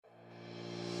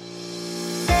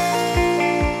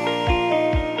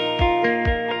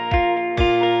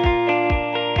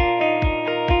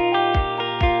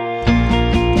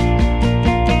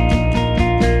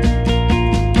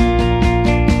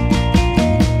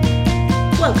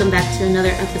Welcome back to another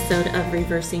episode of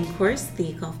Reversing Course,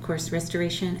 the golf course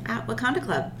restoration at Wakanda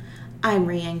Club. I'm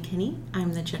Rheanne Kinney.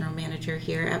 I'm the general manager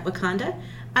here at Wakanda.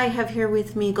 I have here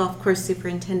with me golf course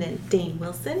superintendent Dane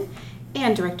Wilson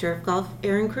and director of golf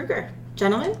Aaron Kruger.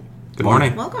 Gentlemen, good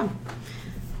morning. Welcome.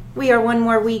 We are one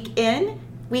more week in,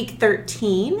 week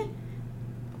 13.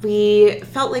 We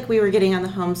felt like we were getting on the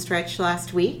home stretch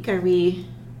last week. Are we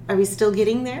still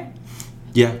getting there?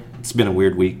 Yeah, it's been a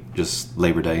weird week. Just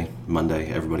Labor Day, Monday,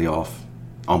 everybody off.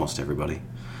 Almost everybody.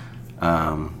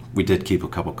 We did keep a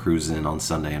couple crews in on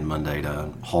Sunday and Monday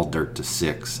to haul dirt to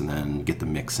 6 and then get the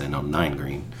mix in on 9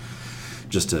 green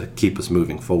just to keep us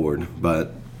moving forward.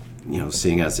 But,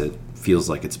 seeing as it feels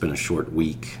like it's been a short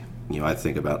week, I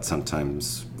think about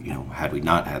sometimes, had we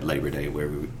not had Labor Day,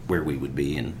 where we would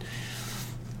be, and,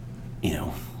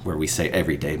 where we say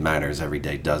every day matters, every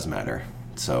day does matter.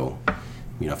 So,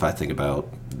 if I think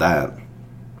about that,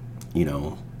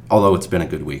 although it's been a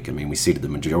good week, we seeded the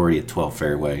majority at 12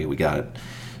 fairway. We got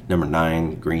number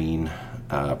 9 green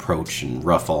approach and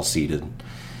rough all seeded.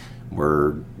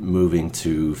 We're moving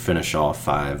to finish off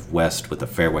 5 west with the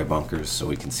fairway bunkers, so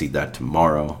we can seed that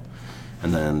tomorrow.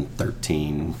 And then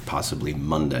 13 possibly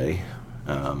Monday,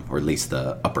 or at least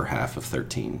the upper half of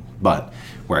 13. But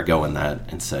where I go in that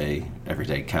and say every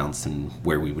day counts and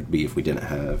where we would be if we didn't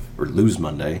have or lose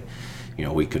Monday,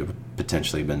 we could have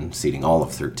potentially been seeding all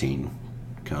of 13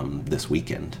 come this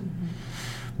weekend. Mm-hmm.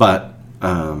 But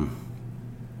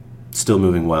still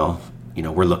moving well.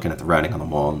 We're looking at the writing on the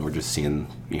wall, and we're just seeing,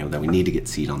 that we need to get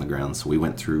seed on the ground. So we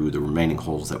went through the remaining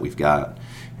holes that we've got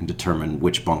and determined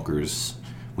which bunkers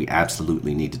we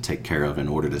absolutely need to take care of in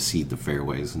order to seed the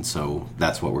fairways. And so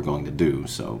that's what we're going to do.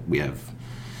 So we have,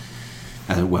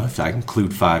 if I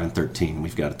include 5 and 13,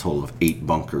 we've got a total of 8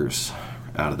 bunkers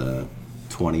out of the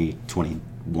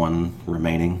 21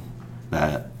 remaining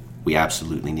that we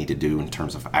absolutely need to do in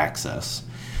terms of access.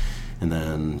 And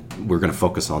then we're going to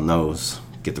focus on those,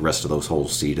 get the rest of those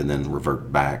holes seeded, and then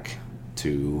revert back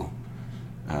to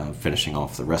finishing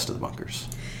off the rest of the bunkers.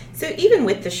 So even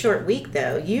with the short week,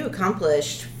 though, you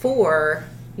accomplished 4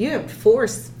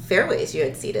 fairways you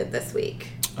had seeded this week.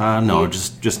 No,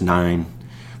 just 9.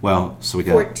 Well, so we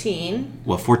got 14.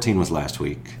 Well, 14 was last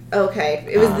week. Okay,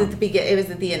 it was it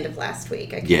was at the end of last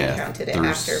week. I counted it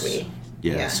after we.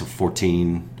 Yeah, so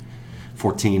 14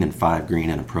 and 5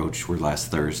 green and approach were last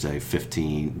Thursday.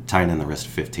 15 tying in the rest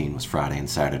of 15 was Friday and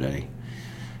Saturday.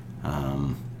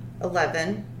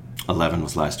 11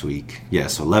 was last week. Yeah,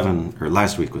 so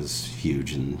last week was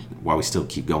huge, and while we still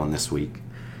keep going this week.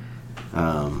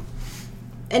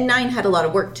 And 9 had a lot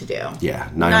of work to do. Yeah,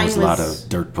 9 was a lot of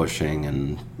dirt pushing,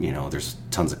 and there's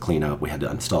tons of cleanup. We had to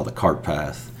install the cart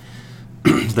path.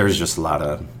 There's just a lot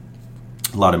of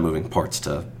moving parts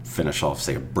to finish off,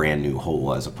 say, a brand new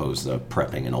hole as opposed to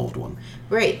prepping an old one.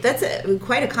 Right, that's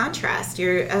quite a contrast.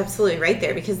 You're absolutely right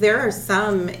there, because there are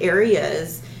some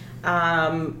areas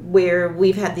where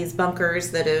we've had these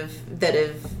bunkers that have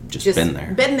just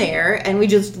been there, and we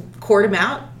just cored them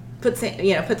out. Put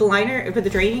the liner, put the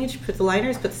drainage, put the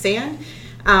liners, put the sand,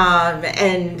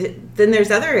 and then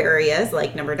there's other areas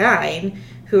like number 9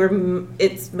 I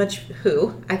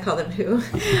call them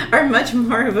are much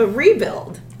more of a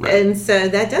rebuild, right. And so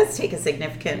that does take a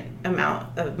significant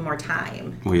amount of more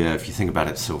time. Well, yeah, if you think about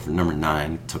it, so for number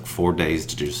 9, it took 4 days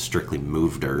to just strictly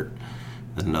move dirt,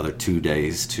 then another 2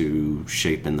 days to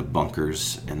shape in the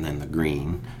bunkers and then the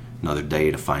green, another day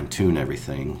to fine tune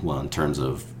everything. Well, in terms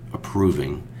of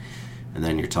approving. And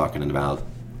then you're talking about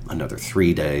another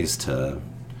 3 days to,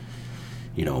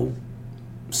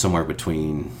 somewhere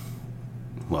between,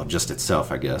 just itself,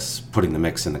 I guess, putting the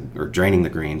mix or draining the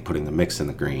green, putting the mix in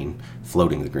the green,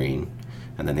 floating the green,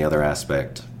 and then the other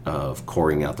aspect of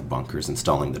coring out the bunkers,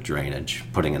 installing the drainage,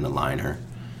 putting in the liner,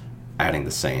 adding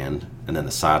the sand, and then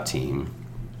the sod team,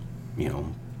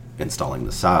 installing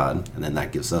the sod, and then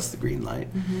that gives us the green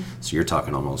light. Mm-hmm. So you're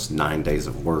talking almost 9 days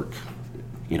of work,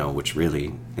 which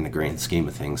really, in the grand scheme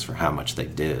of things, for how much they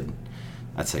did,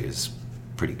 I'd say is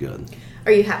pretty good.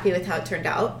 Are you happy with how it turned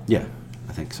out? Yeah,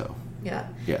 I think so. Yeah.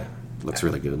 Yeah, looks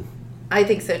really good. I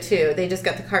think so, too. They just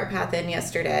got the cart path in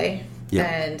yesterday,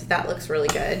 and that looks really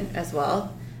good as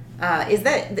well. Is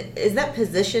that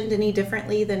positioned any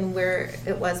differently than where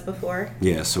it was before?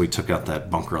 Yeah, so we took out that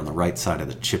bunker on the right side of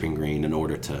the chipping green in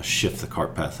order to shift the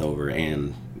cart path over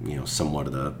and, somewhat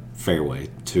of the fairway,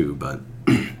 too, but...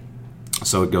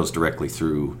 So it goes directly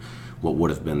through what would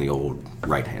have been the old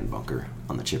right-hand bunker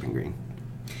on the chipping green.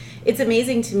 It's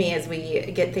amazing to me as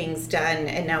we get things done,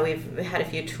 and now we've had a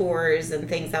few tours and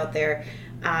things out there,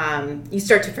 you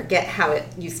start to forget how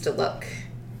it used to look.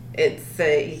 It's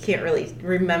you can't really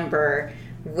remember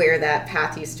where that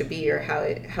path used to be or how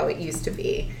it used to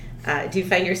be. Do you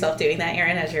find yourself doing that,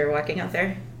 Aaron, as you're walking out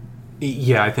there?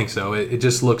 Yeah, I think so. It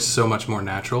just looks so much more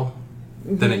natural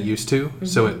than it used to,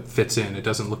 so it fits in. It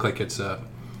doesn't look like it's a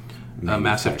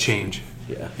massive change.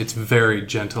 Yeah. It's very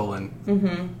gentle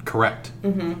and correct.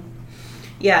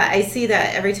 Yeah, I see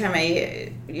that every time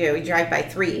we drive by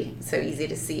 3, so easy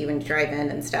to see when you drive in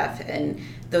and stuff, and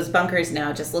those bunkers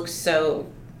now just look so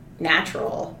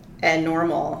natural and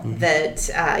normal that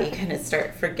you kind of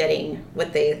start forgetting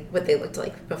what they looked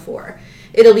like before.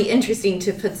 It'll be interesting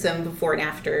to put some before and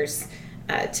afters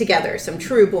together, some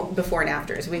true before and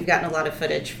afters. We've gotten a lot of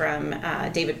footage from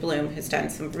David Bloom, who's done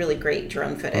some really great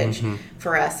drone footage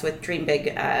for us with Dream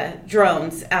Big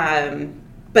drones.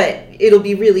 But it'll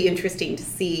be really interesting to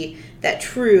see that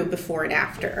true before and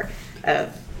after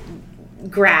of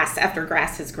grass after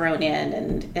grass has grown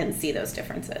in and see those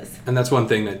differences. And that's one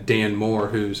thing that Dan Moore,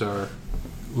 who's our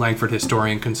Langford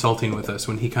historian consulting with us,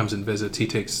 when he comes and visits, he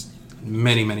takes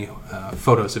many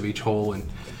photos of each hole, and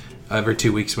every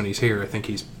 2 weeks when he's here, I think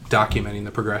he's documenting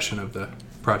the progression of the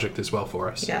project as well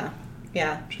for us.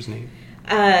 Yeah. Which is neat.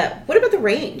 What about the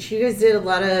range? You guys did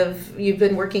you've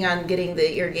been working on getting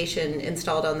the irrigation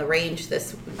installed on the range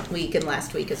this week and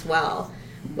last week as well.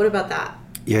 What about that?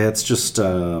 Yeah, it's just,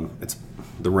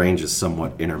 the range is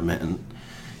somewhat intermittent.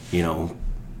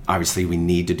 Obviously we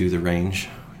need to do the range,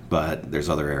 but there's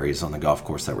other areas on the golf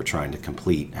course that we're trying to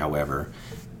complete. However,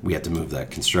 we had to move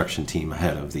that construction team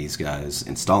ahead of these guys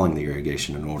installing the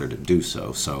irrigation in order to do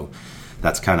so. So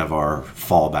that's kind of our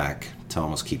fallback to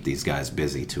almost keep these guys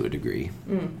busy to a degree.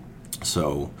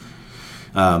 So,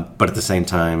 but at the same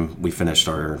time, we finished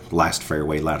our last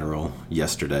fairway lateral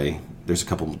yesterday. There's a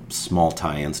couple small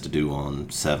tie-ins to do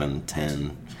on 7,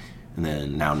 10, and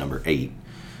then now number 8,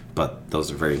 but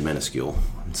those are very minuscule.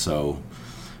 And so,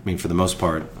 for the most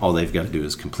part, all they've got to do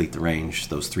is complete the range,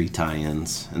 those 3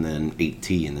 tie-ins, and then 8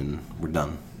 tee, and then we're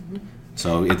done.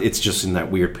 So it's just in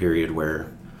that weird period where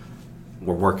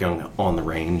we're working on the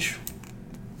range,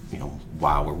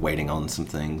 while we're waiting on some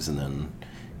things, and then,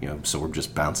 so we're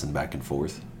just bouncing back and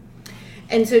forth.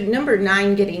 And so number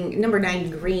 9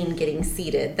 green getting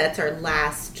seeded, that's our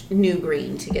last new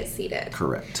green to get seeded.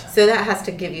 Correct. So that has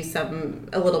to give you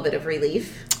a little bit of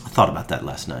relief. I thought about that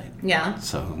last night. Yeah.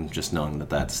 So just knowing that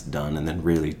that's done, and then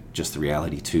really just the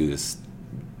reality too is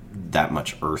that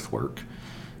much earthwork.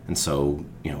 And so,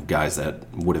 guys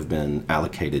that would have been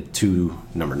allocated to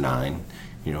number 9,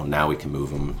 now we can move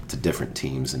them to different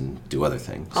teams and do other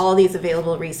things. All these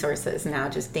available resources now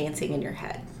just dancing in your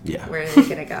head. Yeah. Where are they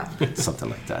going to go? Something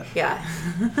like that. Yeah.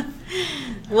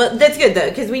 Well, that's good, though,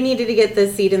 because we needed to get the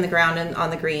seed in the ground and on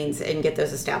the greens and get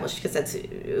those established, because that's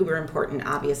uber important,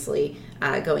 obviously,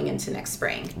 going into next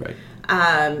spring. Right.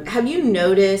 Have you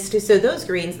noticed, so those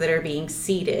greens that are being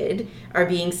seeded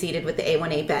with the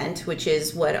A1A bent, which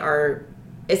is what our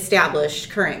established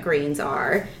current greens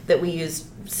are, that we used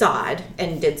sod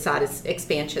and did sod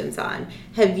expansions on.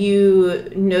 Have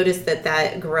you noticed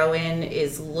that grow-in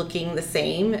is looking the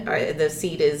same, or the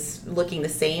seed is looking the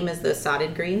same as the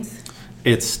sodded greens?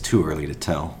 It's too early to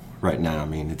tell right now.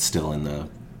 It's still in the,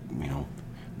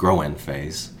 grow-in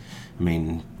phase.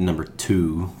 Number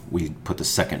 2, we put the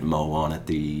second mow on it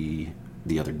the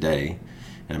other day,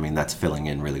 and that's filling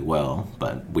in really well,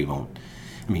 but we won't,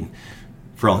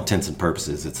 for all intents and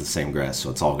purposes, it's the same grass,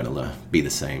 so it's all going to be the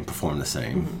same, perform the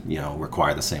same,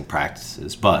 require the same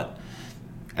practices. But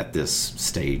at this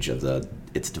stage of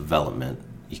its development,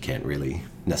 you can't really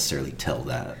necessarily tell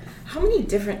that. How many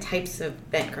different types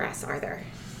of bent grass are there?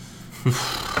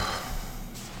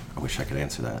 I wish I could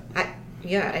answer that. I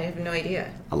have no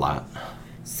idea. A lot.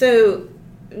 So,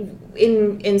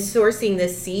 in sourcing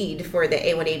this seed for the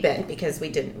A1A bent, because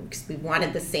we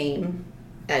wanted the same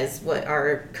as what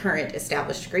our current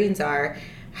established greens are,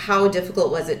 how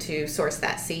difficult was it to source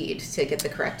that seed to get the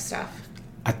correct stuff?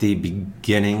 At the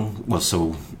beginning,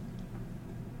 so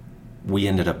we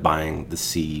ended up buying the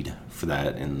seed for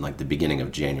that in the beginning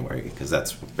of January, because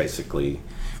that's basically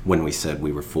when we said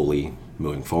we were fully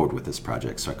moving forward with this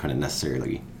project, so I couldn't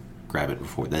necessarily grab it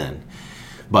before then.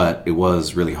 But it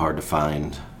was really hard to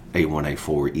find A1,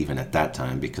 A4 even at that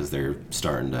time, because they're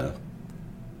starting to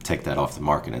take that off the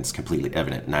market, and it's completely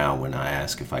evident now when I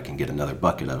ask if I can get another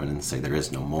bucket of it and say there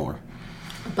is no more.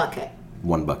 A bucket?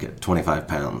 1 bucket, 25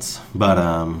 pounds. But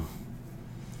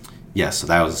so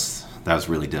that was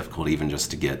really difficult, even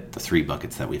just to get the 3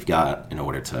 buckets that we've got in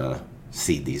order to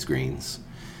seed these greens.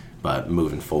 But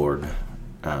moving forward,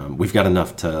 we've got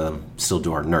enough to still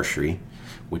do our nursery,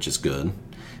 which is good.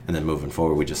 And then moving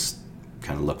forward, we just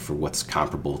kind of look for what's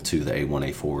comparable to the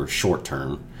A1, A4 short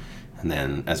term. And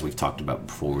then, as we've talked about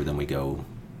before, then we go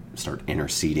start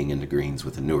interseeding into greens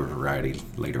with a newer variety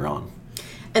later on.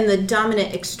 And the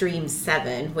Dominant Extreme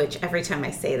 7, which every time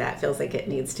I say that feels like it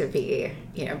needs to be,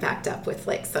 backed up with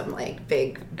like some like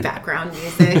big background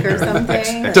music or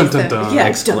something. Dun, dun, dun. Yeah,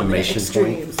 exclamation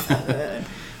Dominant Extreme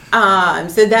 7.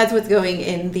 So that's what's going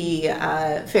in the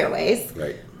fairways.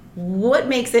 Right. What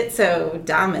makes it so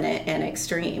dominant and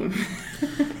extreme?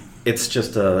 It's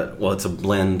just it's a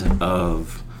blend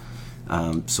of,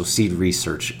 so Seed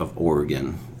Research of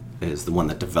Oregon is the one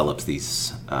that develops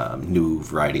these new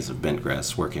varieties of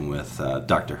bentgrass, working with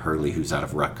Dr. Hurley, who's out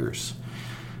of Rutgers.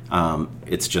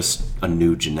 It's just a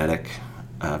new genetic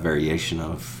variation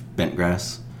of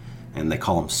bentgrass, and they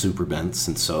call them super bents.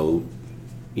 And so,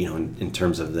 in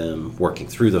terms of them working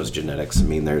through those genetics, I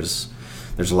mean, there's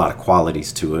a lot of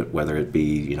qualities to it, whether it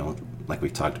be, like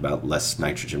we talked about, less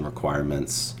nitrogen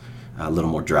requirements, a little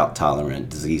more drought tolerant,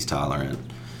 disease tolerant.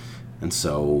 And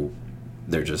so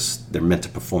they're meant to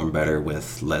perform better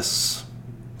with less,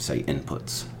 say,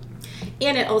 inputs.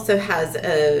 And it also has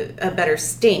a better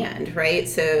stand, right?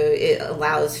 So it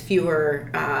allows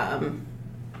fewer,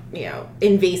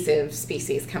 invasive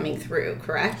species coming through,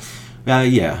 correct?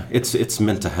 Yeah, it's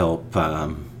meant to help.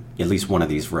 At least one of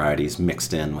these varieties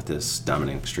mixed in with this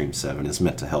Dominant Extreme 7 is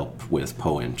meant to help with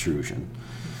POA intrusion.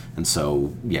 And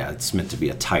so, it's meant to be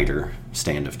a tighter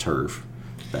stand of turf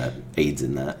that aids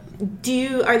in that.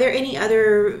 Are there any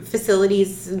other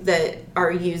facilities that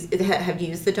have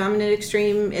used the Dominant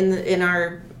Extreme in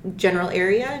our general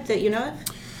area that you know of?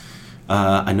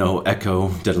 I know Echo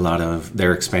did a lot of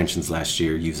their expansions last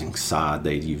year using sod.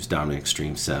 They used Dominant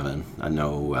Extreme 7. I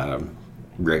know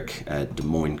Rick at Des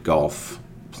Moines Golf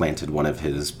planted one of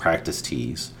his practice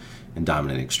tees in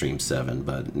Dominant Extreme 7,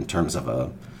 but in terms of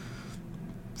a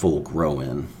full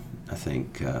grow-in, I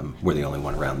think we're the only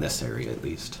one around this area at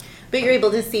least. But you're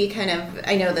able to see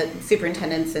I know that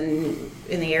superintendents in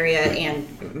the area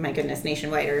and, my goodness,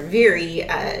 nationwide are a very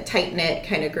tight-knit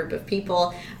kind of group of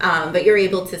people, but you're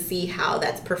able to see how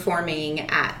that's performing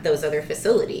at those other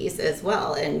facilities as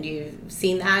well, and you've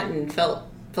seen that and felt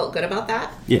good about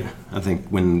that? Yeah, I think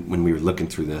when we were looking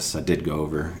through this, I did go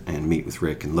over and meet with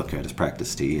Rick and look at his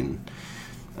practice tee, and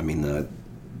I mean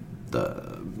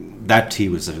that tee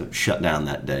was shut down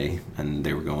that day, and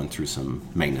they were going through some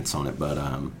maintenance on it, but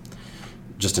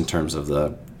just in terms of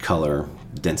the color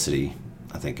density,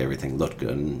 I think everything looked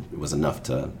good, and it was enough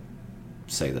to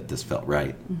say that this felt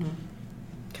right. Mm-hmm.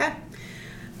 Okay.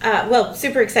 Well,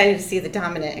 super excited to see the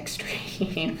Dominant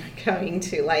Extreme coming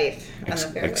to life on the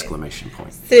fairways. Exclamation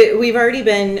point. So we've already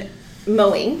been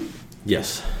mowing.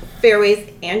 Yes. Fairways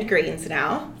and greens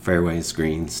now. Fairways,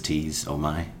 greens, tees, oh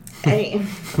my.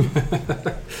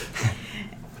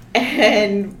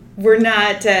 And we're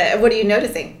not, what are you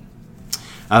noticing?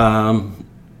 I'm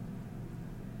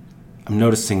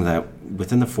noticing that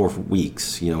within the 4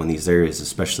 weeks, in these areas,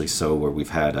 especially so where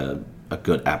we've had a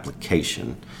good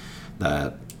application,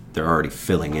 that they're already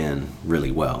filling in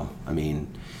really well. I mean,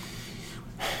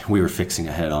 we were fixing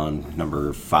a head on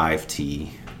number 5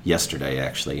 tee yesterday,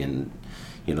 actually, and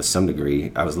to some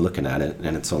degree, I was looking at it,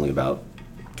 and it's only about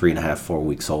 3.5, 4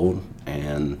 weeks old,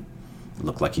 and it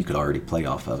looked like you could already play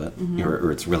off of it, mm-hmm.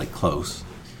 or it's really close.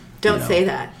 Don't say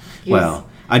that. Well,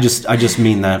 I just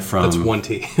mean that from... That's one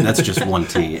tee. That's just one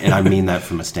tee, and I mean that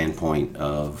from a standpoint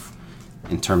of,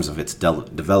 in terms of its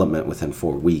development within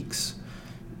 4 weeks,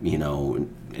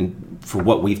 and for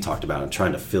what we've talked about and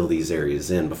trying to fill these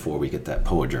areas in before we get that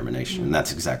POA germination, mm-hmm. and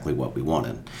that's exactly what we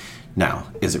wanted. Now,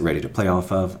 is it ready to play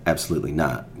off of? Absolutely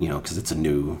not, because it's a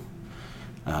new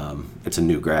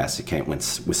grass. It can't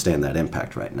withstand that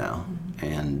impact right now, mm-hmm.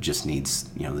 and just needs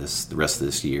the rest of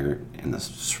this year and the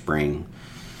spring,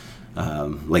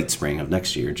 late spring of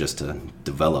next year, just to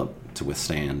develop to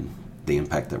withstand the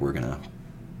impact that we're gonna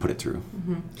put it through.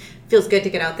 Mm-hmm. Feels good to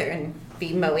get out there and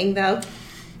be mowing, though.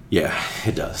 Yeah,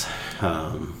 it does.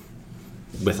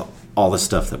 With all the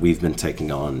stuff that we've been taking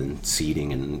on and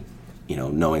seeding, and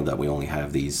knowing that we only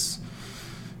have these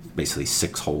basically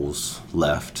 6 holes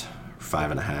left,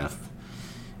 5.5,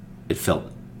 it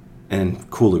felt, and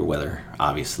cooler weather,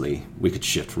 obviously, we could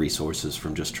shift resources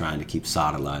from just trying to keep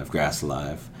sod alive, grass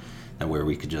alive, and where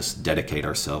we could just dedicate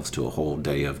ourselves to a whole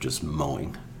day of just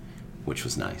mowing, which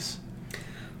was nice.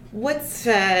 What's,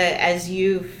 as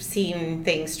you've seen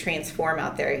things transform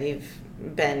out there, you've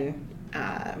been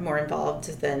more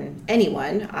involved than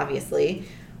anyone, obviously.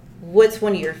 What's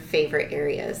one of your favorite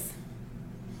areas?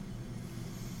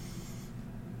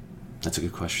 That's a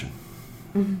good question.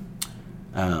 Mm-hmm.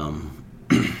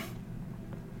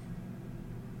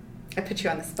 I put you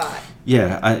on the spot.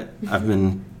 Yeah, I've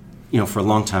been, for a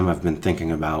long time I've been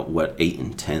thinking about what 8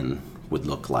 and 10 would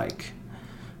look like.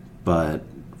 But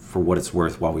for what it's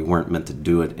worth, while we weren't meant to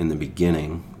do it in the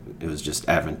beginning, it was just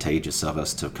advantageous of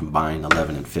us to combine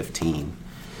 11 and 15.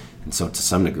 And so to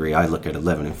some degree, I look at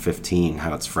 11 and 15,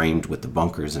 how it's framed with the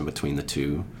bunkers in between the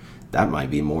two. That might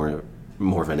be more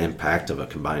of an impact of a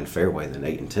combined fairway than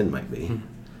 8 and 10 might be.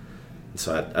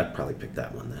 So I'd probably pick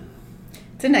that one then.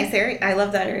 It's a nice area. I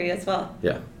love that area as well.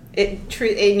 Yeah.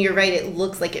 And you're right, it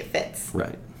looks like it fits.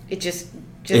 Right. It just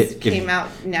came out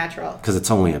natural. Because it's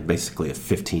only basically a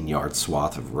 15-yard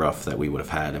swath of rough that we would have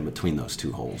had in between those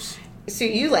two holes. So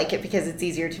you like it because it's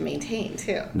easier to maintain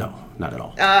too? No, not at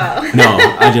all. Oh. No,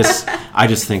 I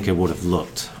just think it would have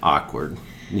looked awkward,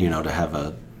 to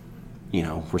have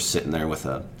we're sitting there with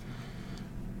a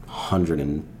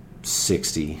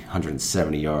 160,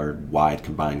 170-yard wide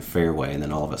combined fairway, and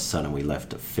then all of a sudden we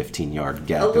left a 15-yard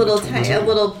gap. A little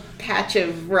patch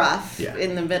of rough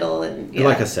in the middle. And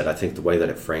like I said, I think the way that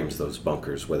it frames those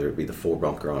bunkers, whether it be the 4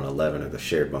 bunker on 11 or the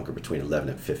shared bunker between 11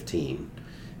 and 15,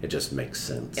 it just makes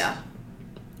sense. Yeah.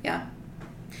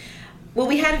 Well,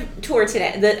 we had a tour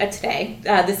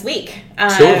this week. We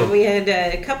had we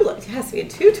had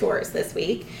 2 tours this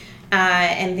week.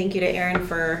 And thank you to Aaron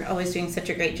for always doing such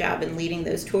a great job in leading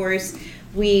those tours.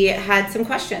 We had some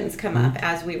questions come up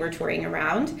as we were touring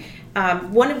around.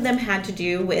 One of them had to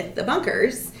do with the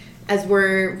bunkers. As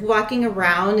we're walking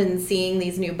around and seeing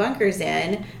these new bunkers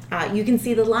in, you can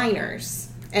see the liners.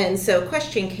 And so a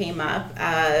question came up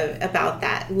about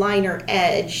that liner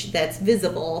edge that's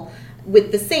visible.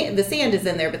 With the sand is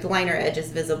in there, but the liner edge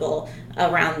is visible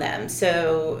around them.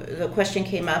 So the question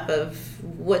came up of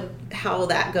how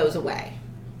that goes away.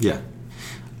 Yeah.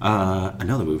 I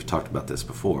know that we've talked about this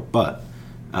before, but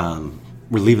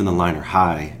we're leaving the liner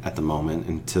high at the moment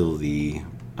until the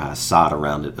sod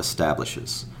around it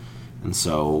establishes. And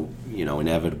so,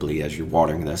 inevitably, as you're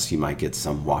watering this, you might get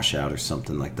some washout or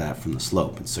something like that from the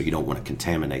slope. And so you don't want to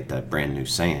contaminate that brand new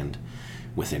sand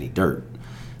with any dirt.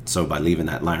 So by leaving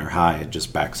that liner high, it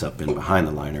just backs up in behind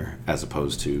the liner as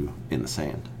opposed to in the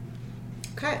sand.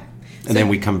 Okay. And then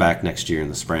we come back next year in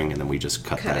the spring, and then we just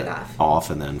cut it that off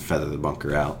and then feather the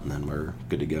bunker out, and then we're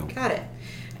good to go. Got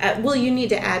it. Will you need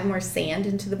to add more sand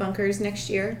into the bunkers next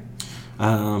year?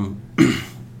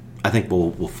 I think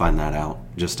we'll find that out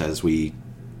just as we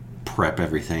prep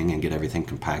everything and get everything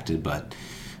compacted. But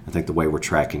I think the way we're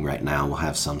tracking right now, we'll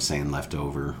have some sand left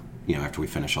over, after we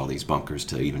finish all these bunkers,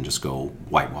 to even just go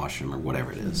whitewash them or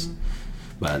whatever it is. Mm-hmm.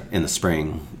 But in the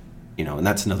spring, and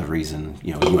that's another reason,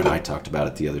 you and I talked about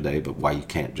it the other day, but why you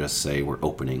can't just say we're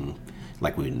opening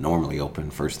like we would normally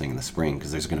open first thing in the spring,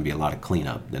 because there's going to be a lot of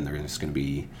cleanup. Then there's going to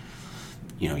be,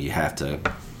 you have to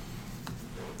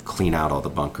clean out all the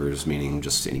bunkers, meaning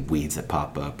just any weeds that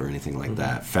pop up or anything like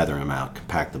that, feather them out,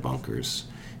 compact the bunkers,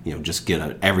 just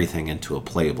get everything into a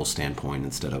playable standpoint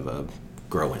instead of a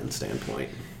grow-in standpoint.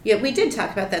 Yeah, we did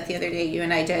talk about that the other day, you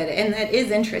and I did, and that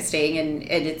is interesting, and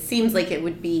it seems like it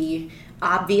would be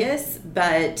obvious,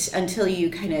 but until you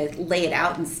kind of lay it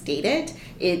out and state it,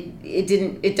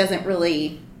 it doesn't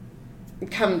really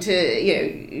come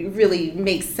to, really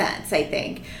make sense, I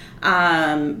think.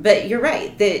 But you're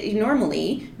right, that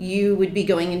normally you would be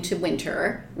going into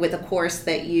winter with a course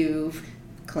that you've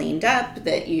cleaned up,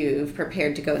 that you've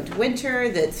prepared to go into winter,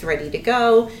 that's ready to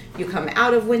go. You come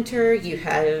out of winter, you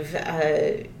have,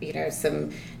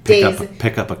 some days.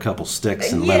 Pick up a couple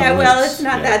sticks and let them loose. Well, it's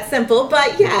not that simple,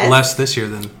 but yes. Less this year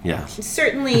than. Yeah.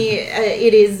 Certainly,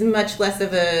 it is much less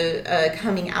of a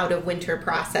coming out of winter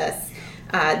process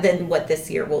than what this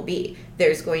year will be.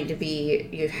 There's going to be,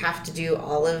 you have to do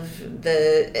all of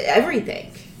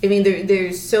everything. I mean,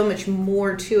 there's so much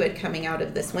more to it coming out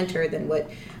of this winter than what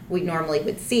we normally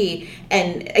would see.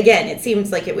 And again, it seems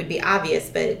like it would be obvious,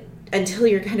 but until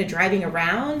you're kind of driving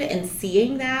around and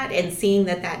seeing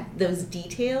that those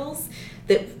details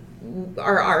that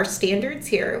are our standards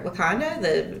here at Wakanda,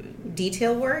 the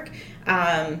detail work,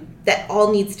 that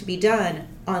all needs to be done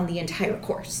on the entire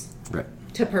course. Right.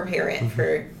 To prepare it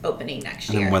for opening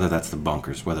next year. And whether that's the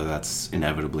bunkers, whether that's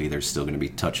inevitably there's still going to be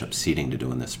touch-up seating to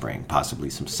do in the spring, possibly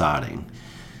some sodding.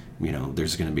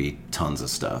 There's going to be tons of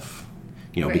stuff.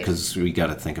 Right. Because we got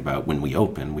to think about when we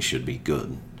open, we should be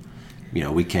good.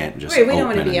 We can't just we don't open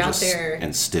want to be and out there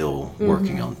and still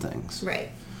working on things.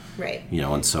 Right.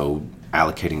 And so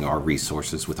allocating our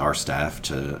resources with our staff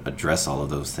to address all of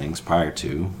those things prior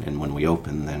to, and when we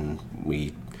open, then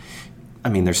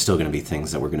there's still going to be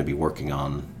things that we're going to be working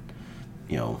on,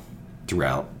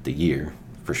 throughout the year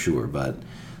for sure, but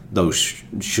those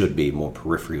should be more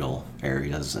peripheral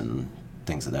areas and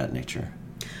things of that nature.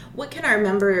 What can our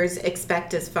members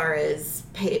expect as far as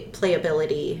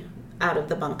playability out of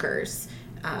the bunkers?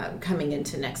 coming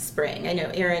into next spring. I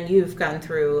know, Aaron, you've gone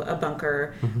through a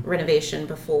bunker renovation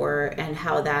before, and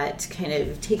how that kind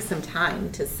of takes some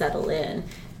time to settle in.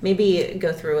 Maybe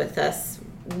go through with us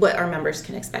what our members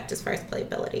can expect as far as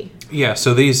playability. Yeah,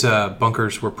 so these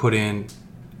bunkers were put in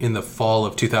the fall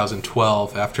of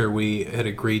 2012 after we had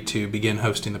agreed to begin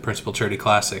hosting the Principal Charity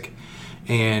Classic.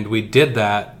 And we did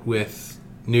that with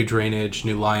new drainage,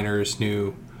 new liners,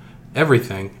 new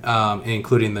everything,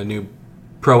 including the new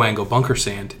Pro Angle bunker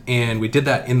sand. And we did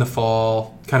that in the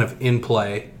fall, kind of in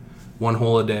play, one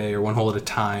hole a day or one hole at a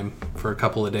time for a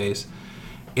couple of days.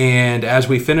 And as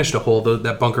we finished a hole,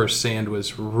 that bunker sand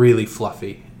was really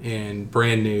fluffy and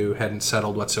brand new, hadn't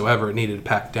settled whatsoever. It needed to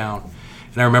pack down.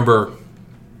 And I remember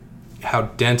how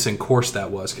dense and coarse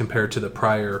that was compared to the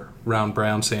prior round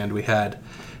brown sand we had.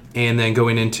 And then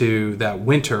going into that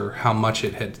winter, how much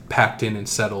it had packed in and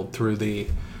settled through the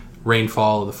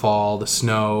rainfall of the fall, the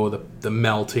snow, the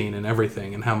melting and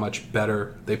everything, and how much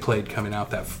better they played coming out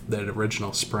that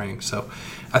original spring. So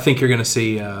I think you're going to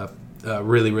see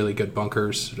really, really good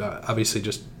bunkers. Obviously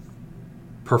just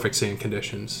perfect sand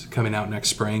conditions coming out next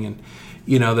spring. And,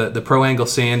 you know, the Pro Angle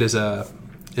sand is a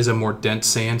more dense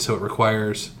sand, so it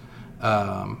requires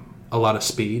a lot of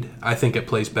speed. I think it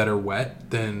plays better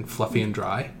wet than fluffy and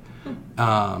dry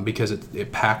because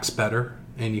it packs better,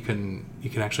 and you can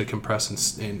actually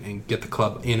compress and get the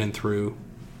club in and through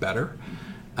better.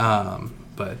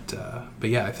 But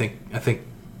yeah, I think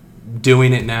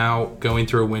doing it now, going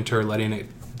through a winter, letting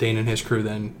Dane and his crew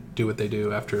then do what they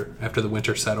do after the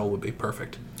winter settle would be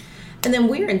perfect. And then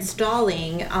we're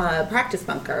installing a practice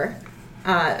bunker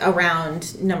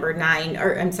around number 9,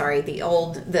 or I'm sorry,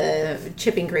 the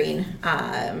chipping green,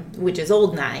 which is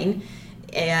old 9.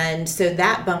 And so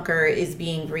that bunker is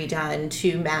being redone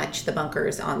to match the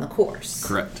bunkers on the course.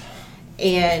 Correct.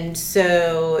 And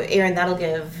so, Aaron, that'll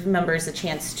give members a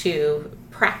chance to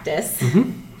practice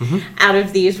out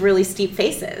of these really steep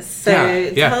faces. So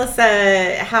tell us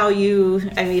how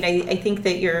I think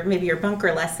that your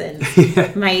bunker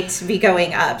lessons might be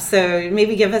going up. So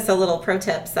maybe give us a little pro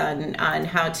tips on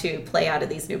how to play out of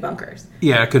these new bunkers.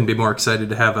 Yeah, I couldn't be more excited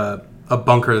to have a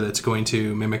bunker that's going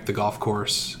to mimic the golf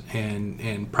course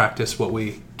and practice what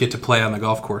we get to play on the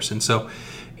golf course. And so,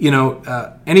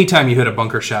 anytime you hit a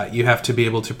bunker shot, you have to be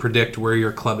able to predict where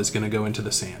your club is going to go into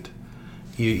the sand.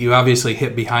 You obviously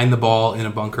hit behind the ball in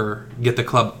a bunker, get the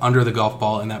club under the golf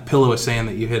ball, and that pillow of sand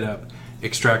that you hit up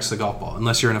extracts the golf ball.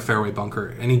 Unless you're in a fairway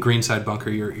bunker, any greenside bunker,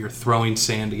 you're throwing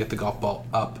sand to get the golf ball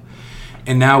up.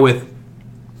 And now with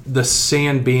the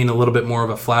sand being a little bit more of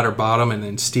a flatter bottom and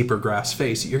then steeper grass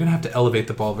face, you're going to have to elevate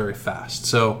the ball very fast.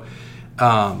 So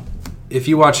if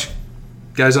you watch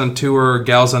guys on tour,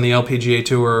 gals on the LPGA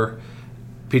Tour,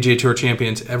 PGA Tour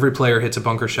champions, every player hits a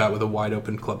bunker shot with a wide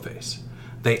open club face.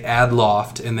 They add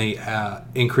loft and they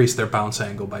increase their bounce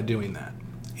angle by doing that.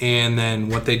 And then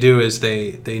what they do is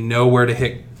they know where to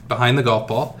hit behind the golf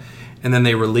ball, and then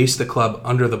they release the club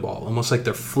under the ball, almost like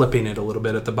they're flipping it a little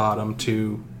bit at the bottom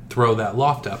to throw that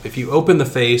loft up. If you open the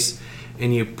face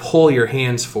and you pull your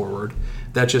hands forward,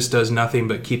 that just does nothing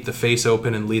but keep the face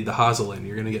open and lead the hosel in.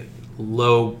 You're going to get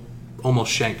low,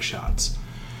 almost shank shots.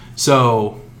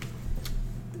 So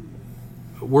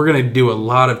we're going to do a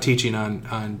lot of teaching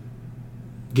on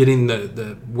getting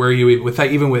the where you with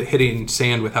hitting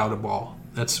sand without a ball.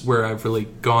 That's where I've really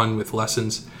gone with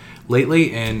lessons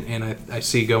lately, and I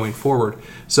see going forward.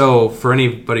 So for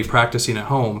anybody practicing at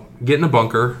home, get in a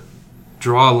bunker,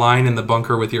 draw a line in the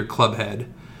bunker with your club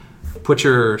head, put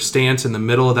your stance in the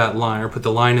middle of that line, or put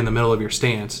the line in the middle of your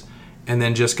stance, and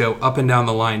then just go up and down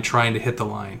the line trying to hit the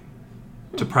line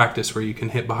to practice where you can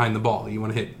hit behind the ball. You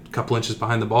want to hit a couple inches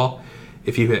behind the ball.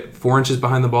 If you hit 4 inches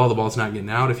behind the ball's not getting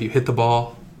out. If you hit the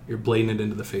ball, you're blading it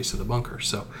into the face of the bunker.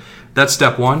 So that's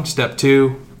step 1. Step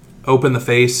 2, open the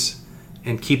face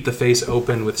and keep the face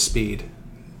open with speed.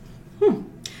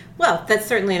 Well, that's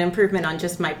certainly an improvement on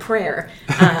just my prayer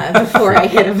before I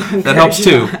hit a bunker. That helps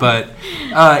too. But,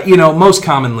 most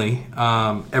commonly,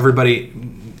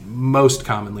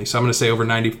 so I'm going to say over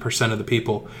 90% of the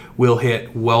people will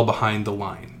hit well behind the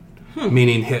line,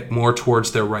 meaning hit more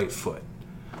towards their right foot,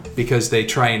 because they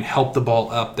try and help the ball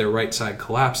up, their right side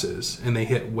collapses, and they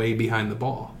hit way behind the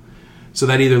ball. So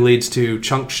that either leads to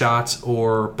chunk shots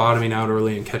or bottoming out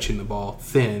early and catching the ball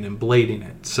thin and blading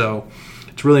it. So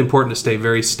it's really important to stay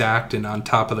very stacked and on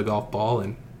top of the golf ball.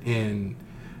 And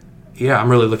I'm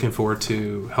really looking forward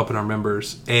to helping our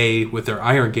members, A, with their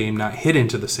iron game, not hit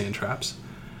into the sand traps.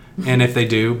 And if they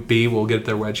do, B, we'll get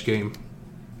their wedge game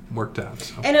worked out.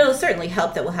 So. And it'll certainly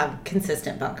help that we'll have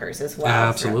consistent bunkers as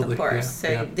well throughout the course.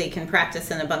 Yeah, so they can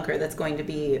practice in a bunker that's going to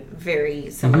be very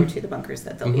similar to the bunkers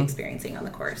that they'll be experiencing on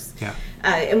the course. Yeah.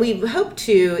 And we hope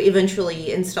to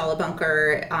eventually install a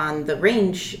bunker on the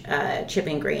range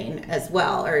chipping green as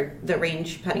well, or the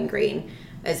range putting green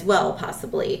as well,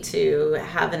 possibly, to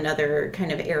have another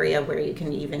kind of area where you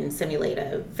can even simulate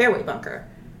a fairway bunker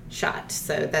shot.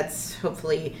 So that's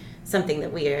hopefully something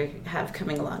that we have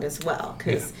coming along as well,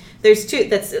 because there's two,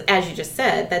 that's, as you just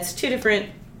said, that's two different,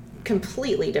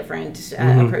 completely different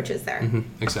approaches there.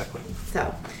 Exactly.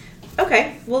 So,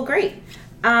 okay, well, great.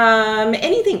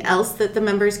 Anything else that the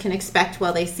members can expect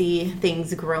while they see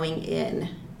things growing in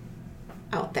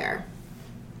out there?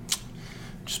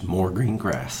 Just more green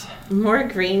grass. More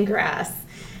green grass.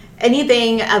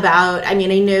 Anything about, I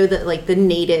mean, I know that like the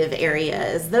native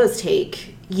areas, those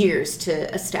take years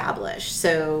to establish.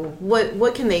 So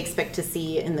what can they expect to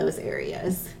see in those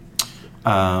areas?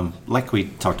 Like we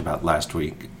talked about last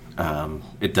week,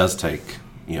 it does take,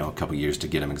 a couple years to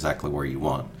get them exactly where you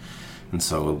want. And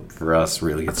so for us,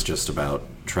 really, it's just about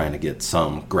trying to get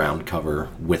some ground cover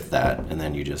with that. And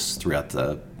then you just, throughout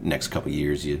the next couple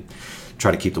years, you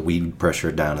try to keep the weed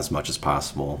pressure down as much as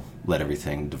possible, let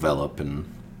everything develop and,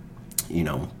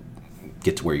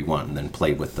 get to where you want, and then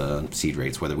play with the seed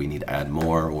rates, whether we need to add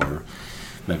more or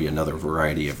maybe another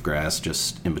variety of grass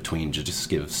just in between to just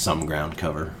give some ground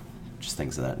cover, just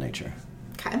things of that nature.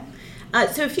 Okay.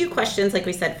 So a few questions, like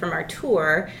we said, from our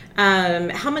tour.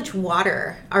 How much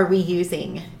water are we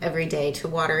using every day to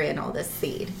water in all this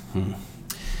seed?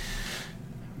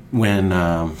 When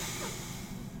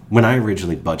I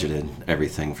originally budgeted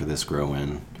everything for this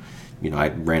grow-in, I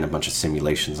ran a bunch of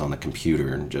simulations on the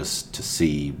computer and just to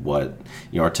see what,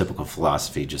 our typical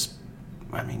philosophy,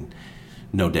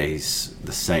 no day's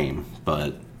the same,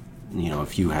 but,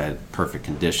 if you had perfect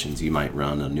conditions, you might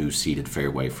run a new seeded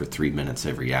fairway for 3 minutes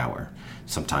every hour.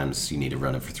 Sometimes you need to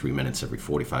run it for 3 minutes every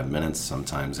 45 minutes,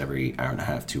 sometimes every hour and a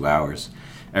half, 2 hours.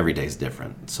 Every day's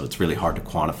different. So it's really hard to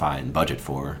quantify and budget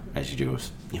for as you do,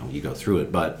 you go through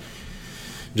it. But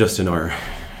just in our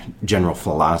general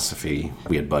philosophy,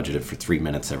 we had budgeted for 3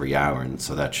 minutes every hour, and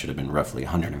so that should have been roughly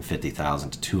 150,000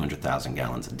 to 200,000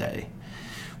 gallons a day.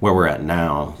 Where we're at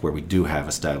now, where we do have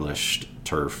established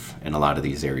turf in a lot of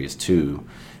these areas too,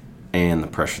 and the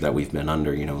pressure that we've been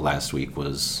under, last week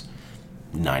was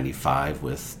 95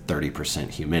 with 30%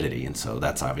 humidity, and so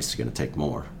that's obviously going to take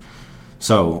more.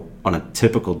 So on a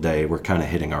typical day, we're kind of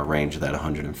hitting our range of that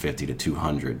 150 to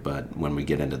 200, but when we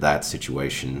get into that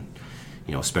situation,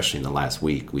 especially in the last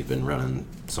week, we've been running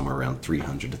somewhere around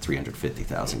 300 to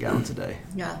 350,000 gallons a day.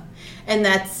 Yeah. And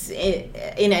that's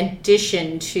in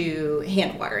addition to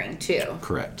hand watering, too.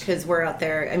 Correct. Because we're out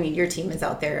there, your team is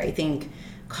out there, I think,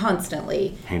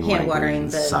 constantly hand watering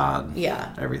the sod,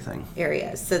 everything.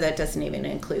 Areas. So that doesn't even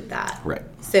include that. Right.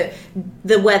 So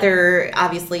the weather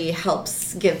obviously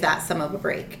helps give that some of a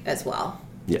break as well.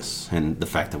 Yes. And the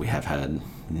fact that we have had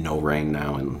no rain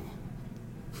now in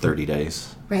 30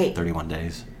 days. Right. 31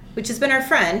 days. Which has been our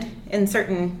friend in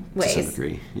certain ways. To some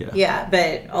degree, yeah. Yeah,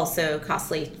 but also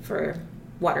costly for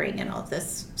watering in all of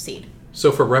this seed.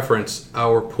 So for reference,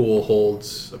 our pool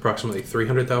holds approximately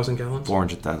 300,000 gallons?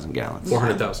 400,000 gallons.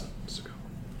 400,000.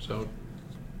 So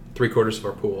 3/4 of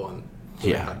our pool on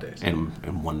hot days.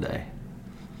 in 1 day.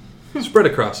 Spread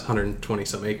across 120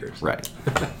 some acres. Right.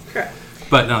 Correct.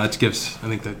 But no, that gives, I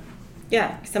think that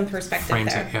some perspective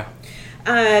frames there. it, yeah.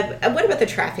 What about the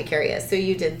traffic areas? So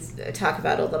you did talk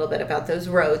about a little bit about those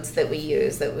roads that we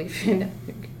use, that we've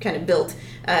kind of built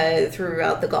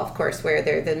throughout the golf course, where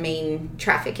they're the main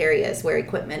traffic areas where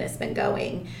equipment has been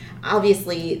going.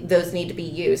 Obviously, those need to be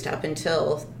used up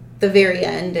until the very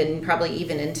end and probably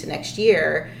even into next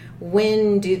year.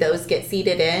 When do those get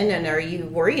seeded in, and are you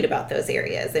worried about those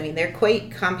areas? They're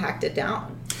quite compacted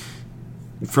down.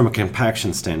 From a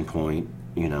compaction standpoint,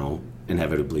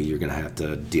 inevitably you're going to have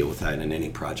to deal with that in any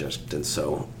project. And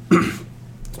so,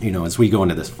 as we go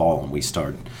into this fall and we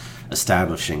start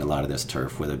establishing a lot of this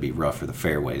turf, whether it be rough or the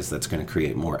fairways, that's going to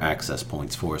create more access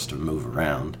points for us to move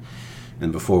around.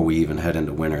 And before we even head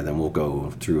into winter, then we'll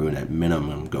go through and at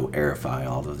minimum go aerify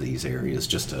all of these areas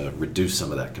just to reduce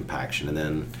some of that compaction. And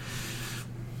then,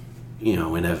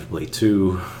 inevitably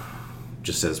too,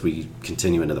 just as we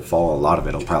continue into the fall, a lot of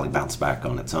it will probably bounce back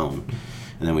on its own.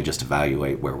 And then we just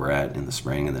evaluate where we're at in the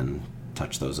spring and then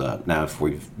touch those up. Now, if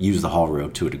we've used the haul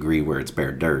road to a degree where it's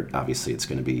bare dirt, obviously it's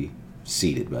going to be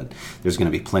seeded. But there's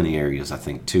going to be plenty of areas, I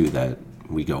think, too, that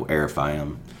we go aerify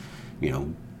them,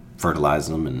 fertilize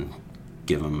them and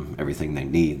give them everything they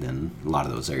need. Then a lot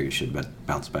of those areas should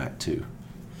bounce back, too.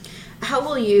 How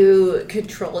will you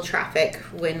control traffic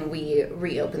when we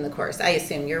reopen the course? I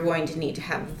assume you're going to need to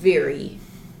have very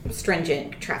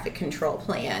stringent traffic control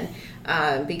plan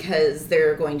because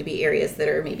there are going to be areas that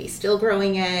are maybe still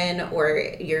growing in, or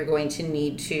you're going to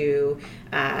need to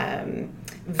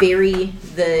vary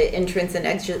the entrance and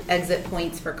exit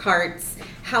points for carts.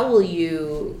 How will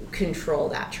you control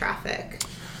that traffic?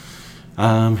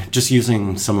 Just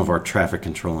using some of our traffic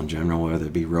control in general, whether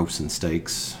it be ropes and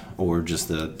stakes or just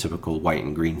the typical white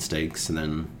and green stakes, and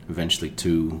then eventually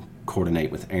to coordinate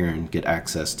with Aaron, get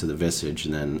access to the visage,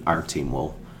 and then our team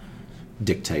will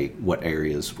dictate what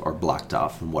areas are blocked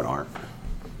off and what aren't.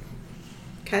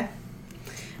 Okay.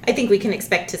 I think we can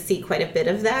expect to see quite a bit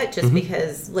of that just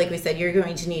because, like we said, you're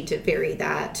going to need to vary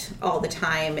that all the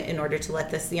time in order to let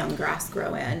this young grass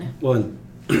grow in. Well,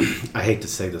 I hate to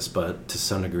say this, but to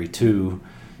some degree too,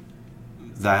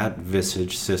 that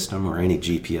visage system or any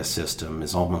GPS system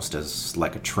is almost as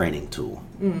like a training tool,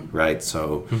 right?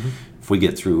 So if we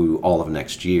get through all of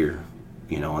next year,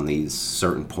 on these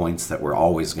certain points that we're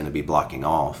always going to be blocking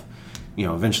off,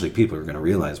 eventually people are going to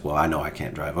realize, well, I know I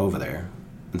can't drive over there.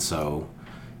 And so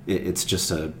it's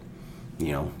just a,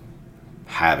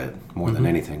 habit more than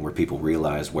anything, where people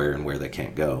realize where and where they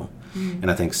can't go.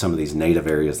 And I think some of these native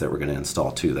areas that we're going to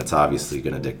install too, that's obviously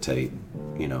going to dictate,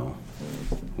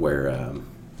 where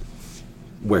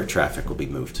traffic will be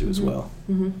moved to as well.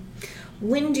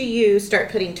 When do you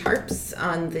start putting tarps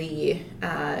on the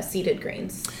seeded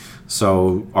greens?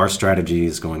 So our strategy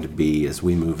is going to be, as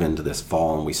we move into this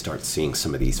fall and we start seeing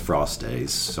some of these frost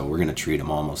days, so we're going to treat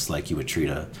them almost like you would treat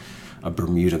a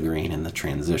Bermuda green in the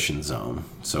transition zone.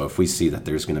 So if we see that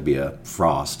there's going to be a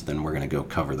frost, then we're going to go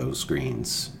cover those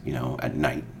greens, at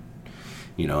night,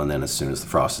 and then as soon as the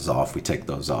frost is off, we take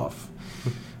those off.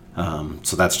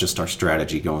 So that's just our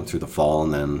strategy going through the fall,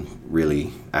 and then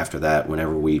really after that,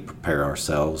 whenever we prepare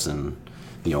ourselves and,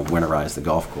 winterize the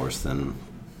golf course, then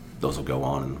those will go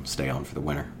on and stay on for the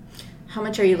winter. How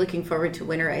much are you looking forward to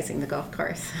winterizing the golf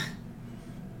course?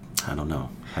 I don't know.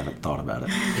 Haven't thought about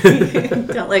it.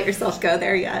 Don't let yourself go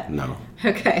there yet. No.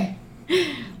 Okay.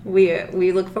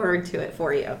 We look forward to it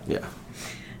for you. Yeah.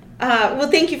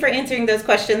 Well, thank you for answering those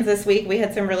questions this week. We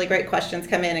had some really great questions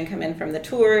come in from the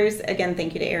tours. Again,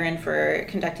 thank you to Aaron for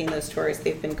conducting those tours.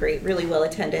 They've been great, really well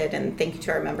attended, and thank you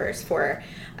to our members for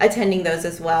attending those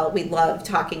as well. We love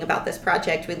talking about this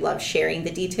project. We love sharing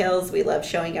the details. We love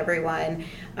showing everyone.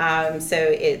 So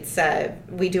it's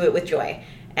we do it with joy.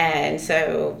 And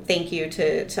so thank you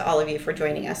to all of you for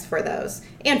joining us for those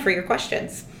and for your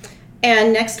questions.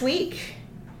 And next week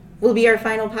will be our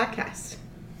final podcast.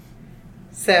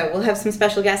 So we'll have some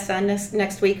special guests on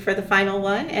next week for the final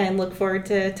one, and look forward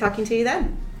to talking to you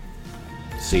then.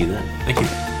 See you then. Thank you.